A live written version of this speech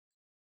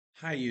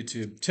Hi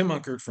YouTube, Tim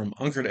Unkert from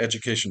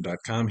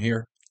UnkertEducation.com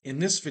here. In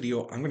this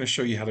video, I'm going to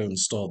show you how to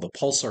install the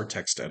Pulsar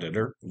text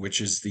editor,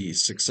 which is the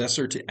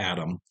successor to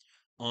Atom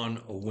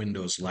on a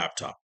Windows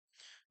laptop.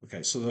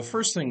 Okay, so the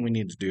first thing we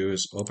need to do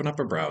is open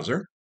up a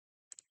browser,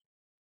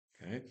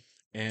 okay,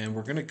 and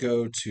we're going to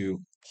go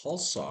to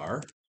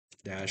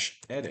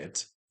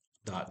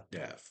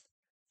pulsar-edit.dev,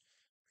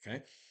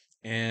 okay,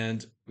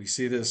 and we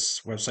see this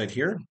website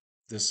here.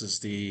 This is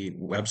the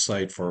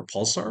website for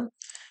Pulsar.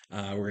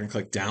 We're going to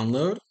click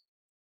download.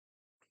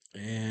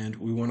 And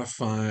we want to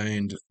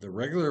find the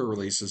regular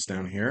releases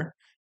down here.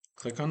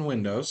 Click on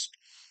Windows,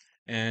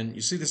 and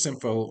you see this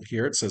info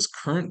here. It says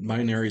current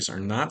binaries are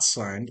not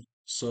signed,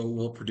 so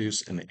will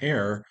produce an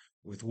error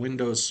with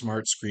Windows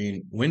Smart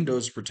Screen.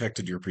 Windows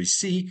protected your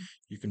PC.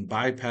 You can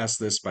bypass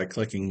this by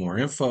clicking more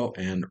info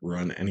and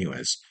run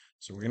anyways.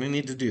 So we're going to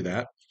need to do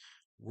that.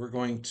 We're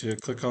going to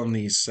click on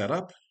the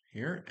setup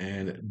here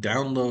and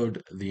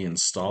download the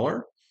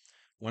installer.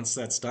 Once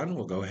that's done,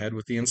 we'll go ahead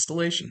with the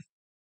installation.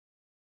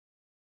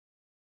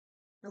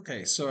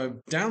 Okay, so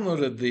I've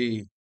downloaded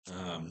the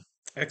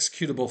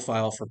executable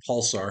file for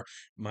Pulsar.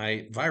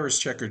 My virus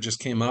checker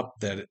just came up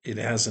that it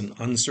has an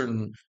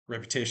uncertain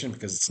reputation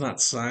because it's not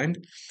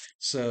signed.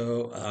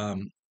 So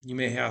you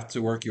may have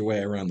to work your way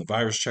around the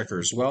virus checker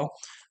as well.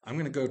 I'm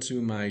going to go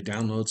to my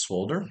downloads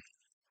folder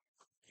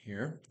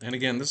here. And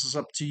again, this is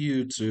up to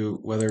you to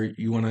whether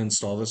you want to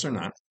install this or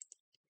not.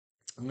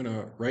 I'm going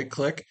to right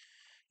click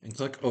and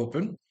click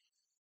open.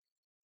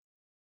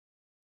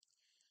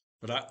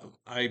 But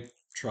I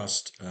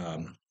trust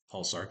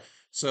Pulsar.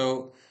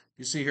 So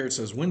you see here it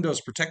says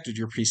Windows protected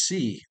your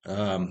PC.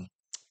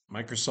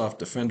 Microsoft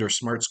Defender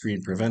Smart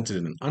Screen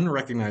prevented an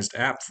unrecognized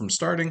app from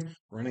starting.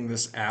 Running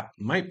this app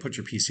might put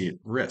your PC at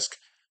risk.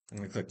 I'm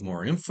going to click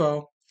more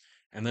info,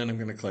 and then I'm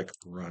going to click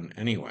run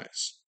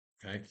anyways.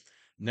 Okay.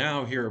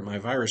 Now here my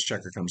virus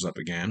checker comes up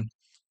again,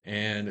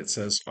 and it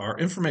says our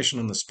information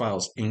on this file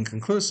is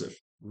inconclusive.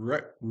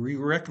 We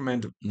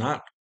recommend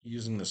not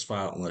using this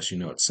file unless you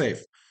know it's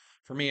safe.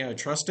 For me, I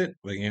trust it,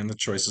 but again, the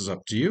choice is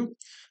up to you.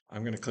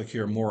 I'm going to click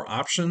here, more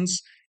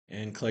options,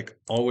 and click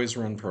always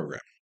run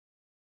program.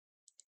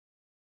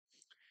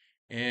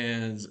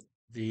 And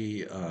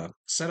the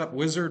setup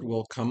wizard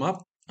will come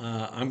up.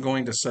 I'm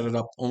going to set it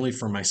up only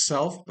for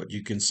myself, but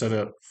you can set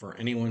it for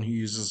anyone who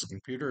uses a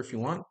computer if you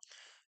want.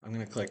 I'm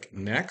going to click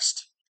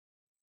next.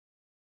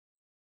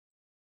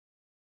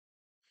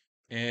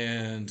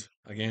 And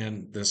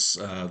again, this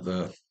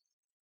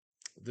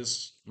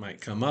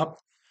might come up.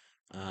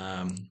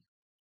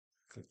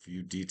 Click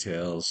view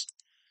details,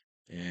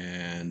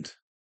 and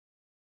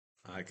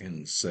I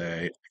can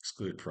say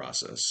exclude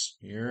process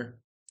here.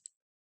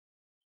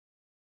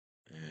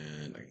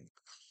 And I can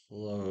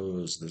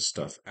close this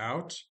stuff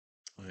out.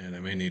 And I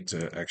may need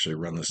to actually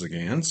run this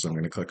again. So I'm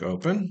going to click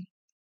open,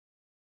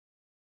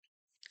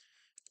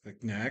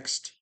 click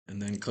next, and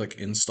then click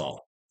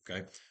install.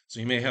 Okay. So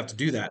you may have to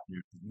do that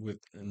with,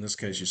 in this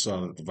case, you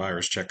saw that the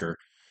virus checker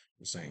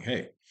was saying,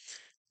 hey,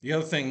 the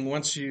other thing,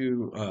 once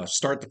you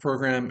start the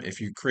program,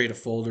 if you create a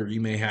folder, you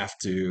may have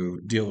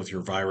to deal with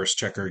your virus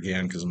checker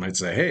again because it might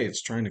say, hey,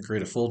 it's trying to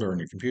create a folder on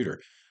your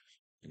computer.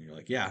 And you're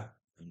like, yeah,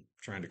 I'm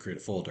trying to create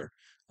a folder.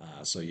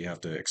 So you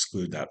have to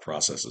exclude that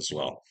process as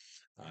well,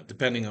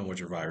 depending on what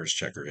your virus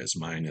checker is.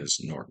 Mine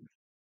is Norton.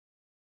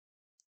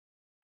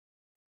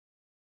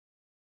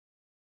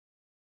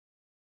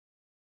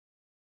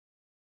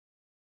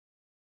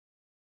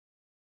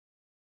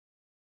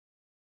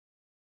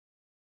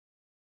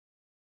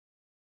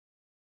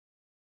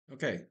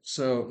 Okay,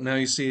 so now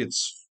you see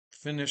it's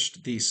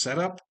finished the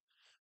setup.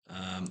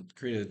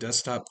 Created a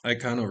desktop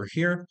icon over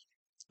here.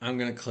 I'm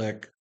going to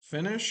click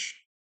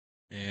finish,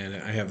 and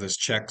I have this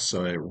check,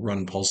 so I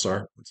run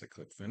Pulsar once I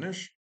click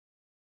finish.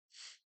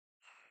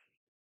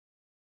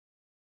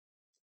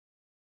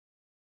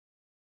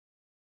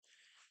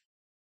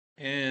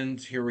 And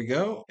here we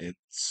go. It's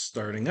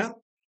starting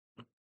up.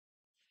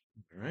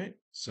 All right.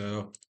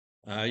 So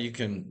you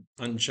can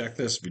uncheck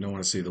this if you don't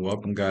want to see the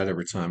welcome guide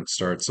every time it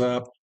starts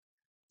up.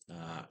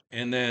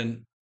 And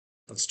then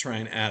let's try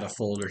and add a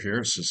folder here.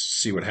 Let's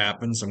just see what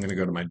happens. I'm going to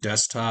go to my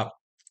desktop,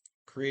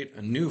 create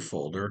a new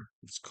folder.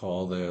 Let's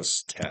call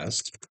this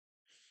test.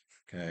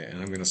 Okay. And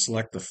I'm going to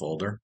select the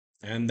folder.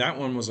 And that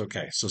one was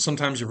okay. So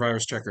sometimes your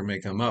virus checker may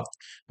come up.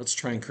 Let's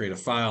try and create a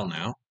file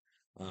now.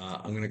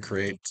 I'm going to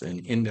create an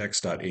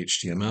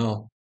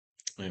index.html.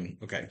 And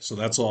okay, so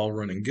that's all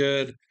running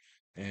good.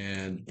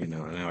 And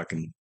now I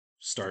can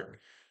start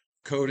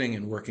coding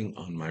and working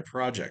on my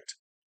project.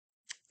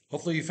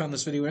 Hopefully you found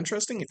this video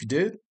interesting. If you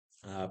did,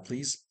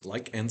 please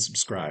like and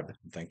subscribe.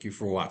 Thank you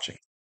for watching.